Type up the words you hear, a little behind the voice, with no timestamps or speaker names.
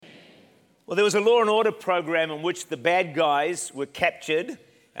Well, there was a law and order program in which the bad guys were captured.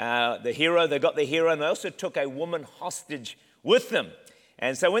 They got the hero, and they also took a woman hostage with them.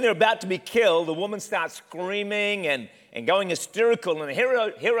 And so when they're about to be killed, the woman starts screaming and going hysterical. And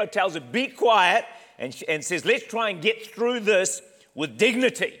the hero tells her, be quiet, and says, let's try and get through this with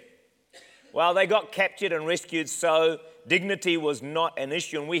dignity. Well, they got captured and rescued, so dignity was not an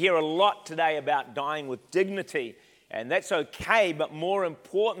issue. And we hear a lot today about dying with dignity. And that's okay, but more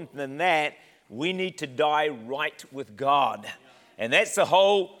important than that, we need to die right with God. And that's the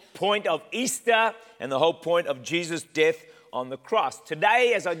whole point of Easter and the whole point of Jesus' death on the cross.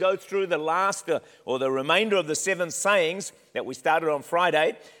 Today, as I go through the last or the remainder of the 7 sayings that we started on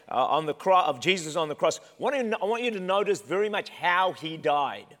Friday on the cross of Jesus on the cross, I want you to notice very much how he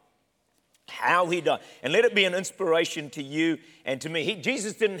died. How he died. And let it be an inspiration to you and to me.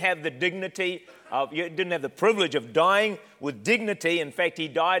 Jesus didn't have the didn't have the privilege of dying with dignity. In fact, he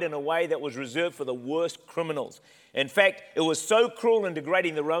died in a way that was reserved for the worst criminals. In fact, it was so cruel and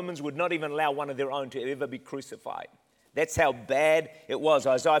degrading, the Romans would not even allow one of their own to ever be crucified. That's how bad it was.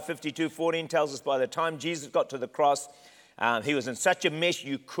 Isaiah 52:14 tells us by the time Jesus got to the cross, he was in such a mess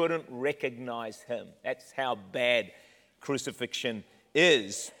you couldn't recognize him. That's how bad crucifixion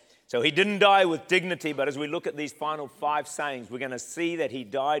is. So he didn't die with dignity, but as we look at these final 5 sayings, we're going to see that he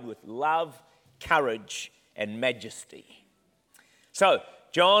died with love, courage, and majesty. So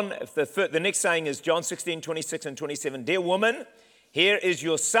John, the next saying is John 16:26 and 27. Dear woman, here is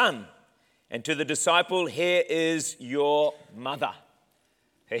your son. And to the disciple, here is your mother.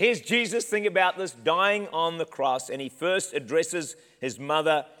 Here's Jesus, think about this, dying on the cross, and he first addresses his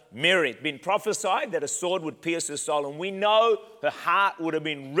mother, Mary. It's been prophesied that a sword would pierce her soul, and we know her heart would have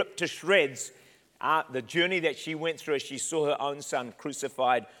been ripped to shreds. The journey that she went through as she saw her own son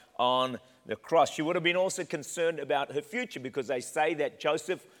crucified on the cross. She would have been also concerned about her future, because they say that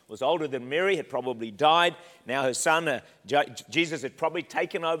Joseph was older than Mary, had probably died. Now her son, Jesus, had probably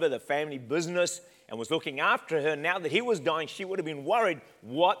taken over the family business and was looking after her. Now that he was dying, she would have been worried,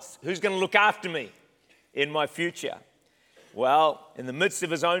 who's going to look after me in my future? Well, in the midst of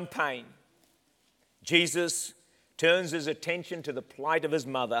his own pain, Jesus turns his attention to the plight of his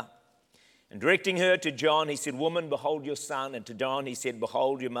mother, and directing her to John, he said, woman, behold your son. And to John, he said,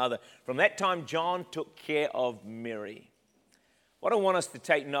 behold your mother. From that time, John took care of Mary. What I want us to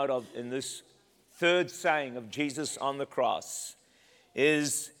take note of in this 3rd saying of Jesus on the cross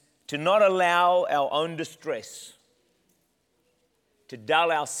is to not allow our own distress to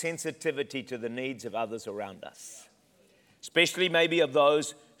dull our sensitivity to the needs of others around us, especially maybe of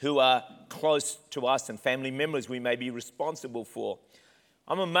those who are close to us and family members we may be responsible for.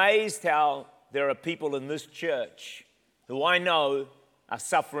 I'm amazed how there are people in this church who I know are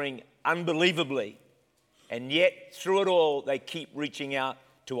suffering unbelievably, and yet through it all, they keep reaching out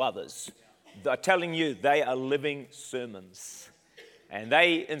to others. They're telling you they are living sermons, and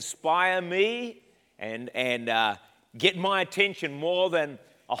they inspire me and get my attention more than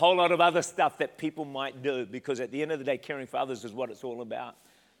a whole lot of other stuff that people might do, because at the end of the day, caring for others is what it's all about.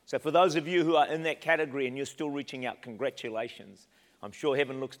 So for those of you who are in that category and you're still reaching out, congratulations. I'm sure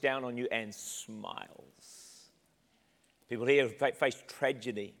heaven looks down on you and smiles. People here face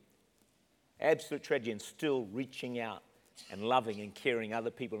tragedy, absolute tragedy, and still reaching out and loving and caring other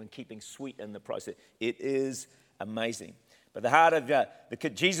people and keeping sweet in the process. It is amazing. But the heart of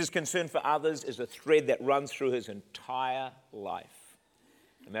Jesus' concern for others is a thread that runs through his entire life.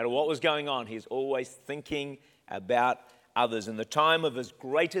 No matter what was going on, he's always thinking about others. In the time of his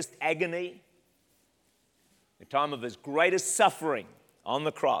greatest agony, the time of his greatest suffering on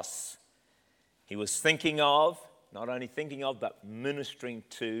the cross, he was not only thinking of, but ministering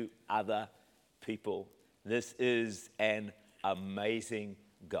to other people. This is an amazing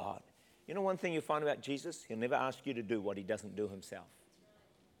God. You know one thing you'll find about Jesus? He'll never ask you to do what he doesn't do himself.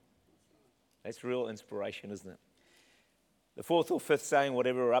 That's real inspiration, isn't it? The 4th or 5th saying,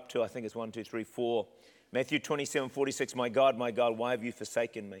 whatever we're up to, I think it's 1, 2, 3, 4. Matthew 27:46, my God, why have you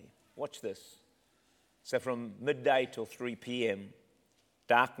forsaken me? Watch this. So from midday till 3 p.m.,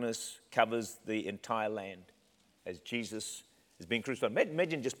 darkness covers the entire land as Jesus is being crucified.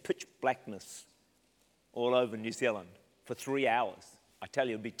 Imagine just pitch blackness all over New Zealand for 3 hours. I tell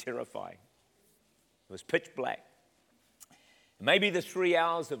you, it would be terrifying. It was pitch black. Maybe the 3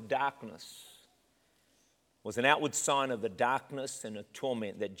 hours of darkness was an outward sign of the darkness and the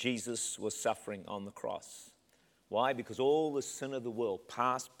torment that Jesus was suffering on the cross. Why? Because all the sin of the world,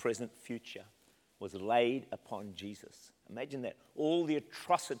 past, present, future, was laid upon Jesus. Imagine that. All the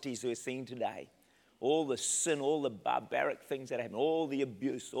atrocities we're seeing today, all the sin, all the barbaric things that happen, all the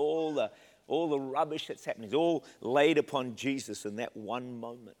abuse, all the all the rubbish that's happening is all laid upon Jesus in that one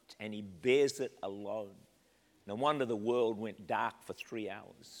moment, and he bears it alone. No wonder the world went dark for 3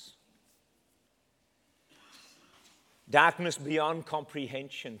 hours. Darkness beyond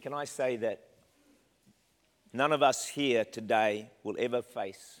comprehension. Can I say that none of us here today will ever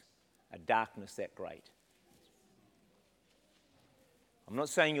face a darkness that great? I'm not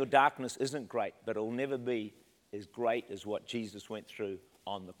saying your darkness isn't great, but it'll never be as great as what Jesus went through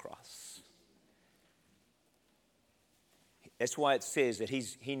on the cross. That's why it says that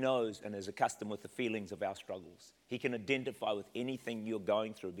he knows and is accustomed with the feelings of our struggles. He can identify with anything you're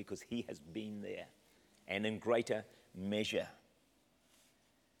going through because he has been there, and in greater measure.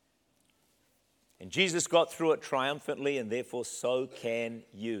 And Jesus got through it triumphantly, and therefore so can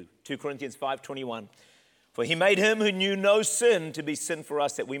you. 2 Corinthians 5:21. For he made him who knew no sin to be sin for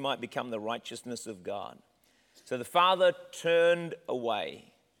us, that we might become the righteousness of God. So the Father turned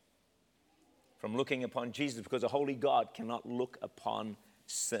away from looking upon Jesus because a holy God cannot look upon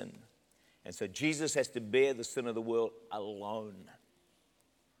sin. And so Jesus has to bear the sin of the world alone.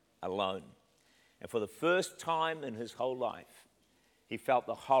 Alone. And for the first time in his whole life, he felt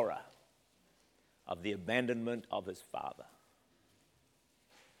the horror of the abandonment of his Father.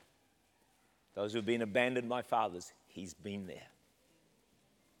 Those who have been abandoned by fathers, he's been there.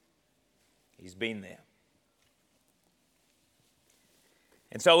 He's been there.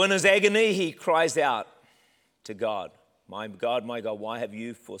 And so in his agony, he cries out to God, my God, why have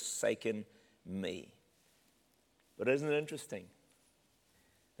you forsaken me? But isn't it interesting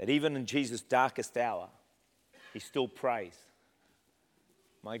that even in Jesus' darkest hour, he still prays,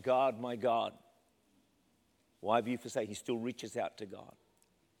 my God, why have you forsaken? He still reaches out to God.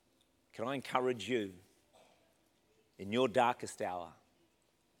 Can I encourage you, in your darkest hour,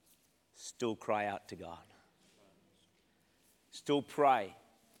 still cry out to God. Still pray.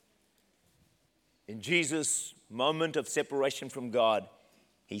 In Jesus' moment of separation from God,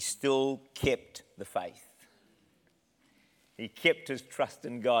 he still kept the faith. He kept his trust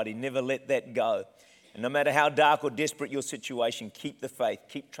in God. He never let that go. And no matter how dark or desperate your situation, keep the faith.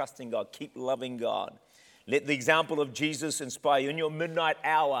 Keep trusting God. Keep loving God. Let the example of Jesus inspire you. In your midnight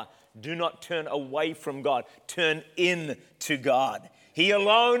hour, do not turn away from God. Turn in to God. He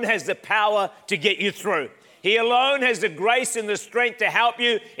alone has the power to get you through. He alone has the grace and the strength to help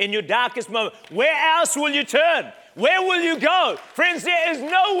you in your darkest moment. Where else will you turn? Where will you go? Friends, there is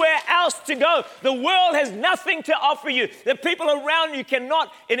nowhere else to go. The world has nothing to offer you. The people around you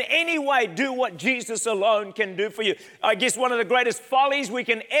cannot in any way do what Jesus alone can do for you. I guess one of the greatest follies we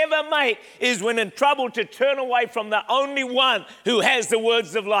can ever make is when in trouble to turn away from the only one who has the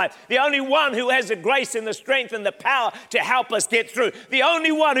words of life. The only one who has the grace and the strength and the power to help us get through. The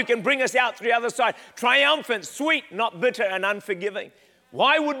only one who can bring us out to the other side. Triumphant, sweet, not bitter and unforgiving.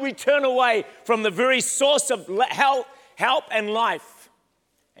 Why would we turn away from the very source of help and life?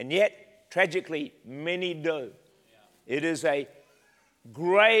 And yet, tragically, many do. It is a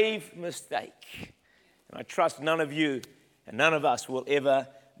grave mistake. And I trust none of you and none of us will ever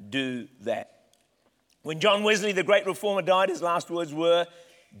do that. When John Wesley, the great reformer, died, his last words were,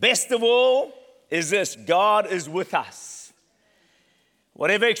 best of all is this, God is with us.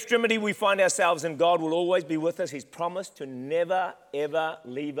 Whatever extremity we find ourselves in, God will always be with us. He's promised to never, ever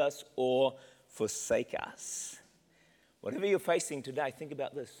leave us or forsake us. Whatever you're facing today, think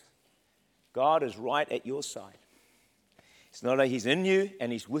about this. God is right at your side. It's not that he's in you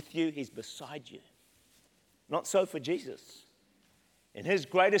and he's with you, he's beside you. Not so for Jesus. In his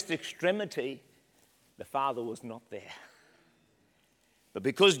greatest extremity, the Father was not there. But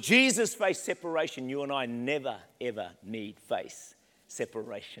because Jesus faced separation, you and I never, ever need face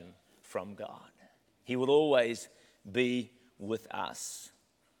separation from God. He will always be with us.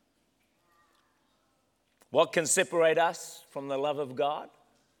 What can separate us from the love of God?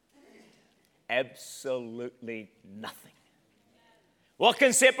 Absolutely nothing. What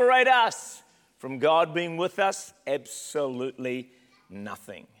can separate us from God being with us? Absolutely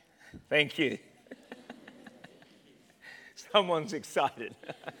nothing. Thank you. Someone's excited.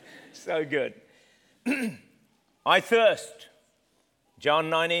 So good. I thirst.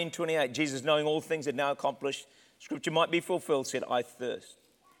 John 19:28, Jesus, knowing all things had now accomplished, Scripture might be fulfilled, said, I thirst.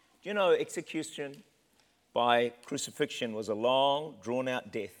 Do you know execution by crucifixion was a long,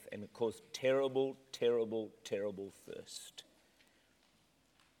 drawn-out death, and it caused terrible, terrible, terrible thirst.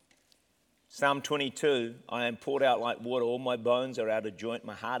 Psalm 22, I am poured out like water, all my bones are out of joint,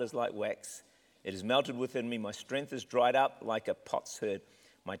 my heart is like wax. It is melted within me, my strength is dried up like a potsherd.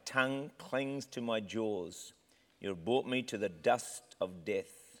 My tongue clings to my jaws. You have brought me to the dust of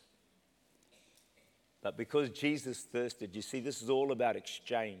death. But because Jesus thirsted, you see, this is all about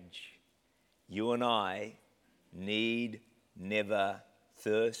exchange. you and I need never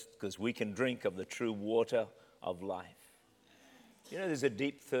thirst, because we can drink of the true water of life. You know, there's a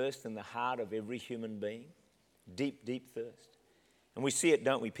deep thirst in the heart of every human being. Deep, deep thirst. And we see it,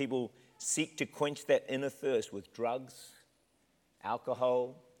 don't we? People seek to quench that inner thirst with drugs,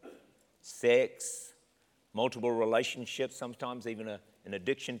 alcohol, sex, multiple relationships, sometimes even an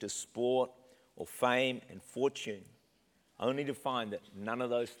addiction to sport or fame and fortune, only to find that none of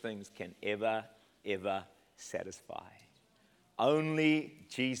those things can ever, ever satisfy. Only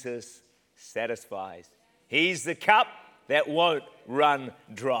Jesus satisfies. He's the cup that won't run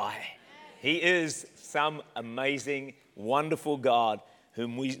dry. He is some amazing, wonderful God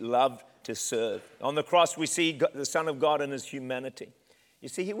whom we love to serve. On the cross, we see the Son of God in his humanity. You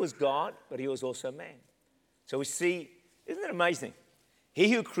see, he was God, but he was also man. So we see, isn't it amazing?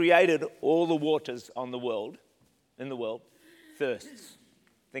 He who created all the waters in the world, thirsts.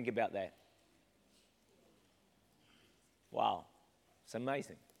 Think about that. Wow, it's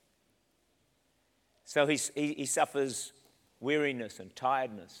amazing. So he suffers weariness and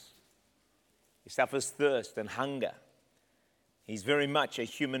tiredness. He suffers thirst and hunger. He's very much a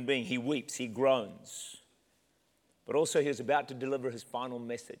human being. He weeps, he groans. But also he was about to deliver his final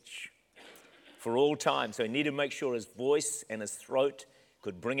message for all time. So he needed to make sure his voice and his throat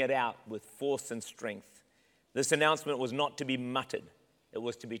could bring it out with force and strength. This announcement was not to be muttered. It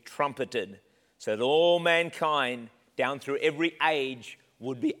was to be trumpeted so that all mankind down through every age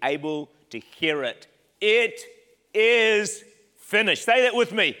would be able to hear it. It is finished. Say that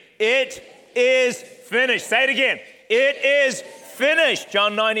with me. It is finished. Say it again. It is finished.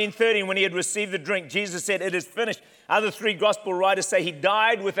 John 19:30, when he had received the drink, Jesus said, it is finished. Other three gospel writers say he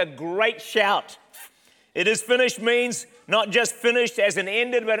died with a great shout. It is finished means not just finished as an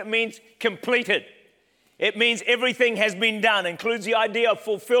ended, but it means completed. It means everything has been done. It includes the idea of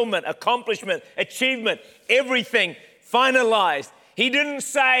fulfillment, accomplishment, achievement, everything finalized. He didn't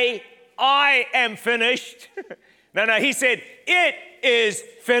say, I am finished. No, he said, it is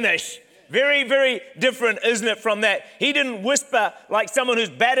finished. Very, very different, isn't it, from that? He didn't whisper like someone who's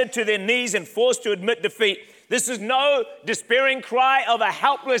battered to their knees and forced to admit defeat. This is no despairing cry of a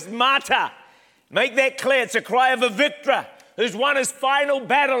helpless martyr. Make that clear. It's a cry of a victor who's won his final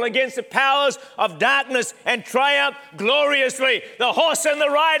battle against the powers of darkness and triumphed gloriously. The horse and the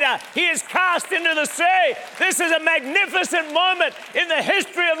rider, he is cast into the sea. This is a magnificent moment in the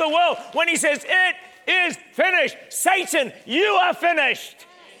history of the world when he says, it is finished. Satan, you are finished.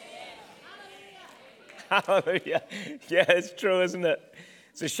 Hallelujah. Yeah, it's true, isn't it?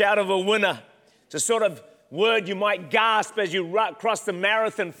 It's a shout of a winner. It's a sort of word you might gasp as you cross the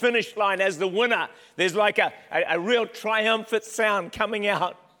marathon finish line as the winner. There's like a real triumphant sound coming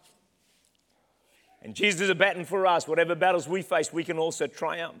out. And Jesus is a baton for us. Whatever battles we face, we can also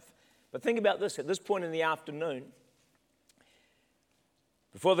triumph. But think about this. At this point in the afternoon,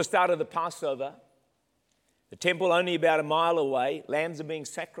 before the start of the Passover, the temple only about a mile away, lambs are being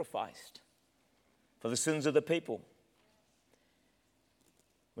sacrificed for the sins of the people.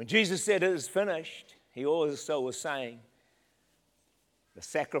 When Jesus said it is finished, he also was saying the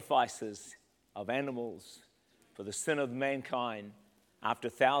sacrifices of animals for the sin of mankind after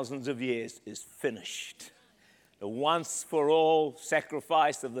thousands of years is finished. The once for all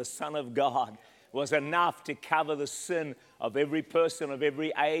sacrifice of the Son of God was enough to cover the sin of every person of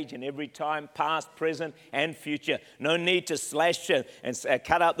every age and every time, past, present, and future. No need to slash and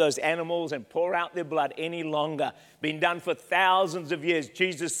cut up those animals and pour out their blood any longer. Been done for thousands of years.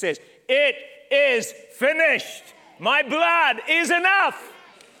 Jesus says, it is finished. My blood is enough.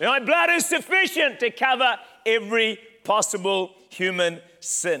 My blood is sufficient to cover every possible human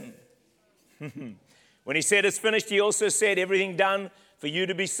sin. When he said it's finished, he also said everything done for you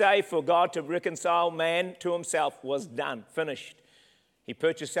to be saved, for God to reconcile man to himself was done, finished. He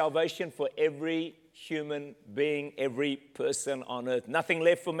purchased salvation for every human being, every person on earth. Nothing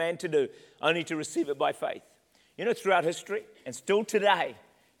left for man to do, only to receive it by faith. You know, throughout history and still today,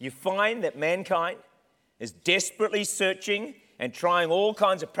 you find that mankind is desperately searching and trying all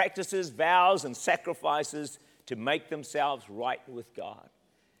kinds of practices, vows, and sacrifices to make themselves right with God,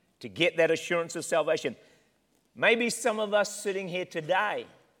 to get that assurance of salvation. Maybe some of us sitting here today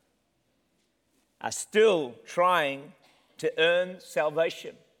are still trying to earn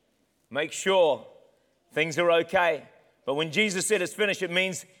salvation. Make sure things are okay. But when Jesus said it's finished, it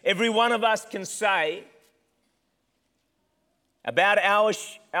means every one of us can say about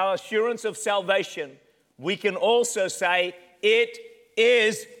our assurance of salvation, we can also say it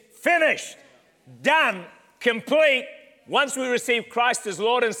is finished, done, complete. Once we receive Christ as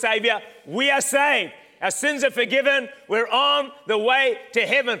Lord and Savior, we are saved. Our sins are forgiven. We're on the way to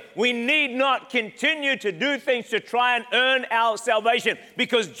heaven. We need not continue to do things to try and earn our salvation,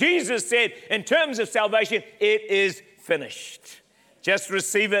 because Jesus said, in terms of salvation, it is finished. Just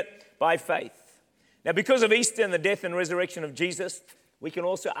receive it by faith. Now, because of Easter and the death and resurrection of Jesus, we can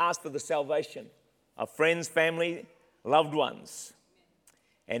also ask for the salvation of friends, family, loved ones.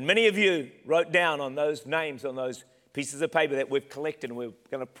 And many of you wrote down on those names, on those pieces of paper that we've collected, and we're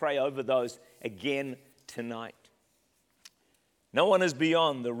going to pray over those again tonight. No one is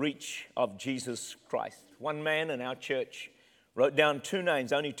beyond the reach of Jesus Christ. One man in our church wrote down 2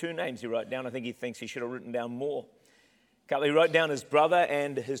 names, only 2 names he wrote down. I think he thinks he should have written down more. He wrote down his brother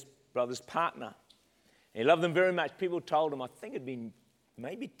and his brother's partner. He loved them very much. People told him, I think it'd been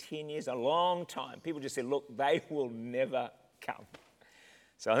maybe 10 years, a long time. People just said, look, they will never come.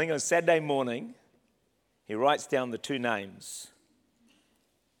 So I think on Saturday morning, he writes down the 2 names.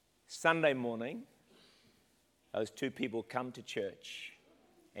 Sunday morning, those 2 people come to church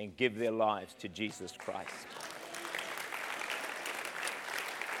and give their lives to Jesus Christ.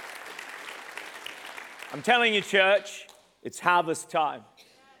 I'm telling you, church, it's harvest time.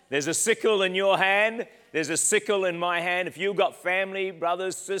 There's a sickle in your hand. There's a sickle in my hand. If you've got family,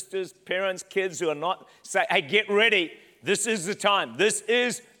 brothers, sisters, parents, kids who are not, say, hey, get ready. This is the time. This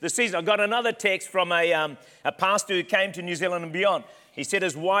is the season. I got another text from a pastor who came to New Zealand and beyond. He said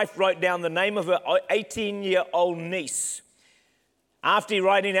his wife wrote down the name of her 18-year-old niece. After he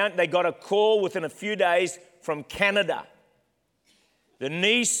writing out, they got a call within a few days from Canada. The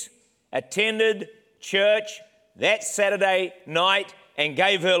niece attended church that Saturday night and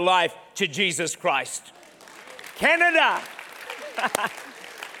gave her life to Jesus Christ. Canada.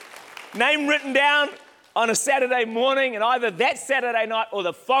 Name written down on a Saturday morning, and either that Saturday night or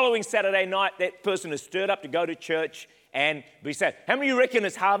the following Saturday night, that person is stirred up to go to church and be saved. How many of you reckon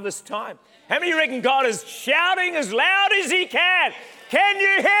it's harvest time? How many of you reckon God is shouting as loud as He can? Can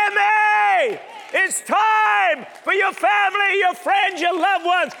you hear me? It's time for your family, your friends, your loved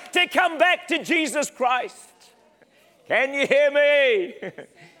ones to come back to Jesus Christ. Can you hear me?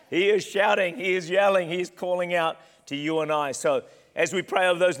 He is shouting, He is yelling, He is calling out to you and I. So as we pray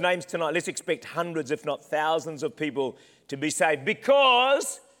over those names tonight, let's expect hundreds, if not thousands of people to be saved,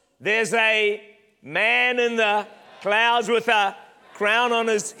 because there's a man in the clouds with a crown on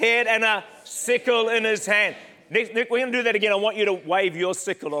his head and a sickle in his hand. Nick, we're going to do that again. I want you to wave your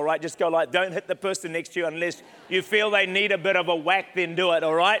sickle, all right? Just go like, don't hit the person next to you unless you feel they need a bit of a whack, then do it,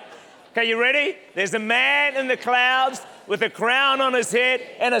 all right? Okay, you ready? There's a man in the clouds with a crown on his head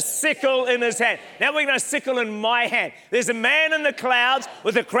and a sickle in his hand. Now we're going to sickle in my hand. There's a man in the clouds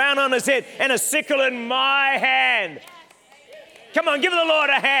with a crown on his head and a sickle in my hand. Come on, give the Lord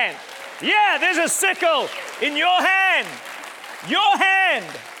a hand. Yeah, there's a sickle in your hand. Your hand.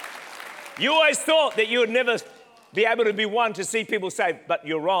 You always thought that you would never be able to be one to see people saved, but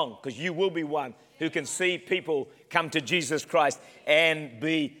you're wrong, because you will be one who can see people come to Jesus Christ and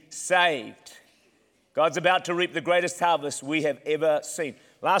be saved. God's about to reap the greatest harvest we have ever seen.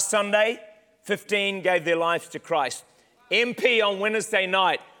 Last Sunday, 15 gave their lives to Christ. MP on Wednesday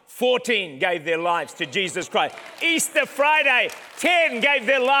night, 14 gave their lives to Jesus Christ. Easter Friday, 10 gave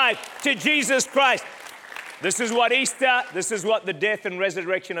their life to Jesus Christ. This is what Easter, this is what the death and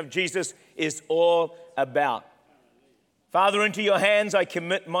resurrection of Jesus is all about. Father, into your hands I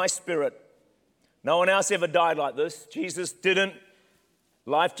commit my spirit. No one else ever died like this. Jesus didn't.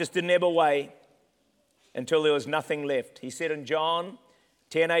 Life just didn't ebb away until there was nothing left. He said in John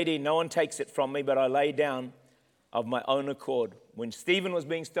 10:18, no one takes it from me, but I lay down of my own accord. When Stephen was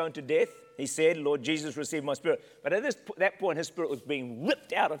being stoned to death, he said, Lord Jesus, receive my spirit. But at that point, his spirit was being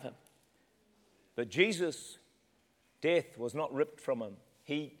ripped out of him. But Jesus' death was not ripped from him.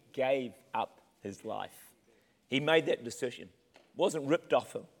 He gave up his life. He made that decision. It wasn't ripped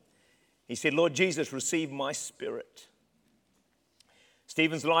off him. He said, Lord Jesus, receive my spirit.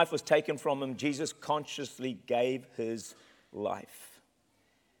 Stephen's life was taken from him. Jesus consciously gave his life.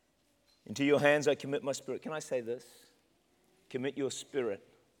 Into your hands I commit my spirit. Can I say this? Commit your spirit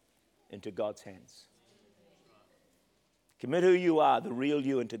into God's hands. Commit who you are, the real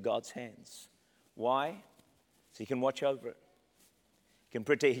you, into God's hands. Why? So He can watch over it. He can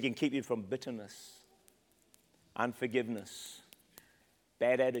protect. He can keep you from bitterness, unforgiveness,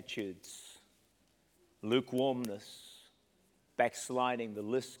 bad attitudes, lukewarmness, backsliding. The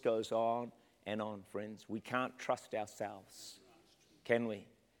list goes on and on, friends. We can't trust ourselves, can we?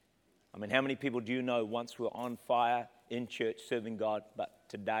 I mean, how many people do you know once were on fire in church serving God, but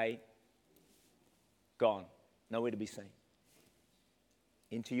today, gone, nowhere to be seen?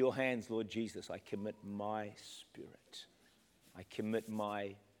 Into your hands, Lord Jesus, I commit my spirit. I commit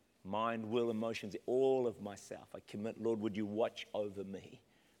my mind, will, emotions, all of myself. I commit, Lord, would you watch over me,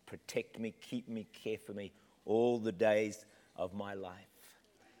 protect me, keep me, care for me all the days of my life.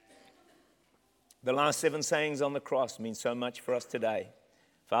 The last 7 sayings on the cross mean so much for us today.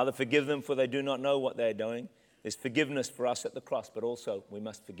 Father, forgive them, for they do not know what they're doing. There's forgiveness for us at the cross, but also we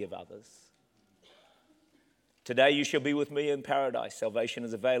must forgive others. Today you shall be with me in paradise. Salvation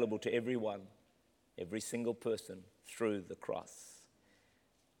is available to everyone, every single person through the cross.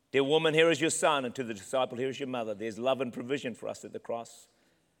 Dear woman, here is your son, and to the disciple, here is your mother. There's love and provision for us at the cross.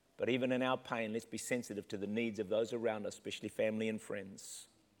 But even in our pain, let's be sensitive to the needs of those around us, especially family and friends.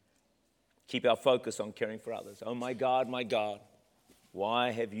 Keep our focus on caring for others. Oh my God,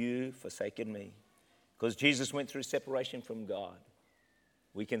 why have you forsaken me? Because Jesus went through separation from God.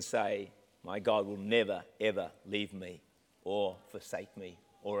 We can say, my God will never, ever leave me or forsake me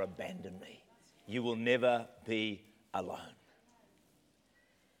or abandon me. You will never be alone.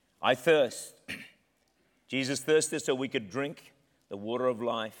 I thirst. Jesus thirsted so we could drink the water of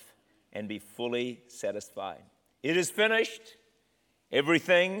life and be fully satisfied. It is finished.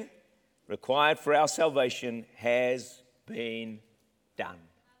 Everything required for our salvation has been done.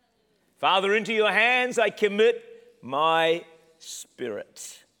 Father, into your hands I commit my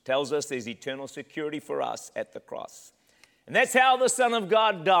spirit. Tells us there's eternal security for us at the cross. And that's how the Son of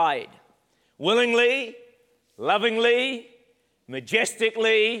God died. Willingly, lovingly,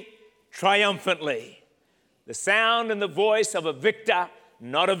 majestically, triumphantly. The sound and the voice of a victor,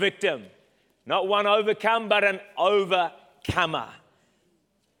 not a victim. Not one overcome, but an overcomer.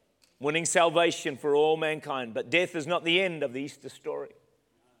 Winning salvation for all mankind. But death is not the end of the Easter story.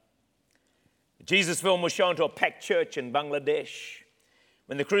 The Jesus film was shown to a packed church in Bangladesh.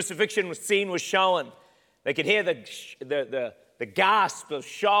 When the crucifixion scene was shown, they could hear the gasp of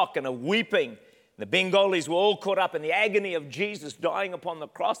shock and of weeping. The Bengalis were all caught up in the agony of Jesus dying upon the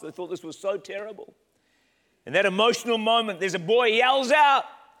cross. They thought this was so terrible. In that emotional moment, there's a boy, he yells out.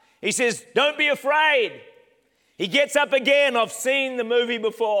 He says, "Don't be afraid." He gets up again. I've seen the movie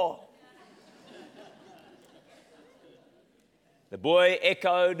before. The boy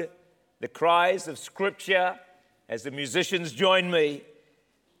echoed the cries of Scripture as the musicians joined me.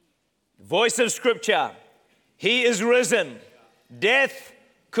 The voice of Scripture. He is risen. Death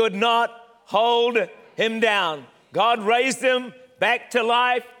could not hold him down. God raised him back to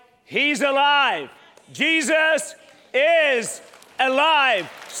life. He's alive. Jesus is alive.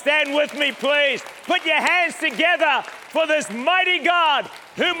 Stand with me, please. Put your hands together for this mighty God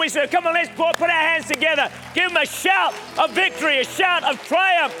whom we serve. Come on, let's put our hands together. Give him a shout of victory, a shout of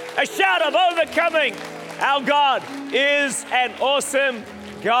triumph, a shout of overcoming. Our God is an awesome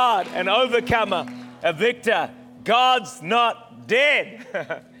God, an overcomer, a victor. God's not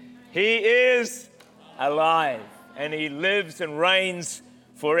dead. He is alive, and he lives and reigns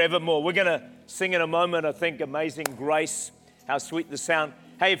forevermore. We're going to sing in a moment, I think, Amazing Grace. How sweet the sound.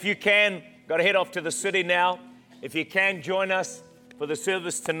 Hey, if you can, got to head off to the city now. If you can, join us for the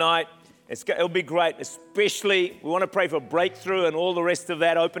service tonight. It'll be great, especially, we want to pray for breakthrough and all the rest of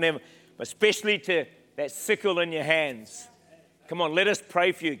that, open heaven, but especially to that sickle in your hands. Come on, let us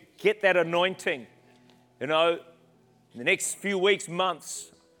pray for you. Get that anointing. You know, in the next few weeks,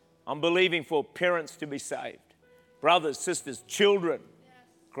 months, I'm believing for parents to be saved. Brothers, sisters, children,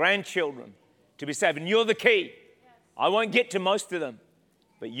 grandchildren to be saved. And you're the key. I won't get to most of them,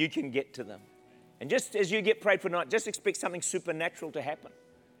 but you can get to them. And just as you get prayed for tonight, just expect something supernatural to happen.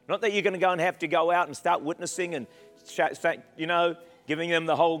 Not that you're going to go and have to go out and start witnessing and, giving them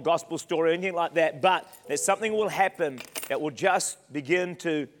the whole gospel story or anything like that, but that something will happen that will just begin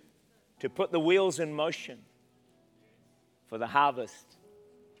to put the wheels in motion for the harvest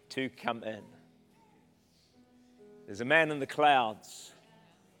to come in. There's a man in the clouds,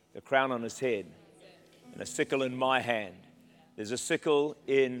 the crown on his head, and a sickle in my hand. There's a sickle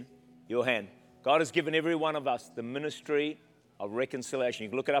in your hand. God has given every one of us the ministry of reconciliation. You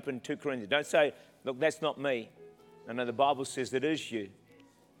can look it up in 2 Corinthians. Don't say, look, that's not me. No, the Bible says it is you.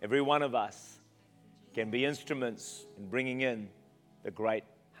 Every one of us can be instruments in bringing in the great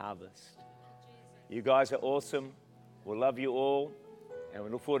harvest. You guys are awesome. We'll love you all, and we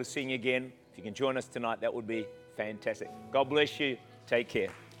look forward to seeing you again. If you can join us tonight, that would be fantastic. God bless you. Take care.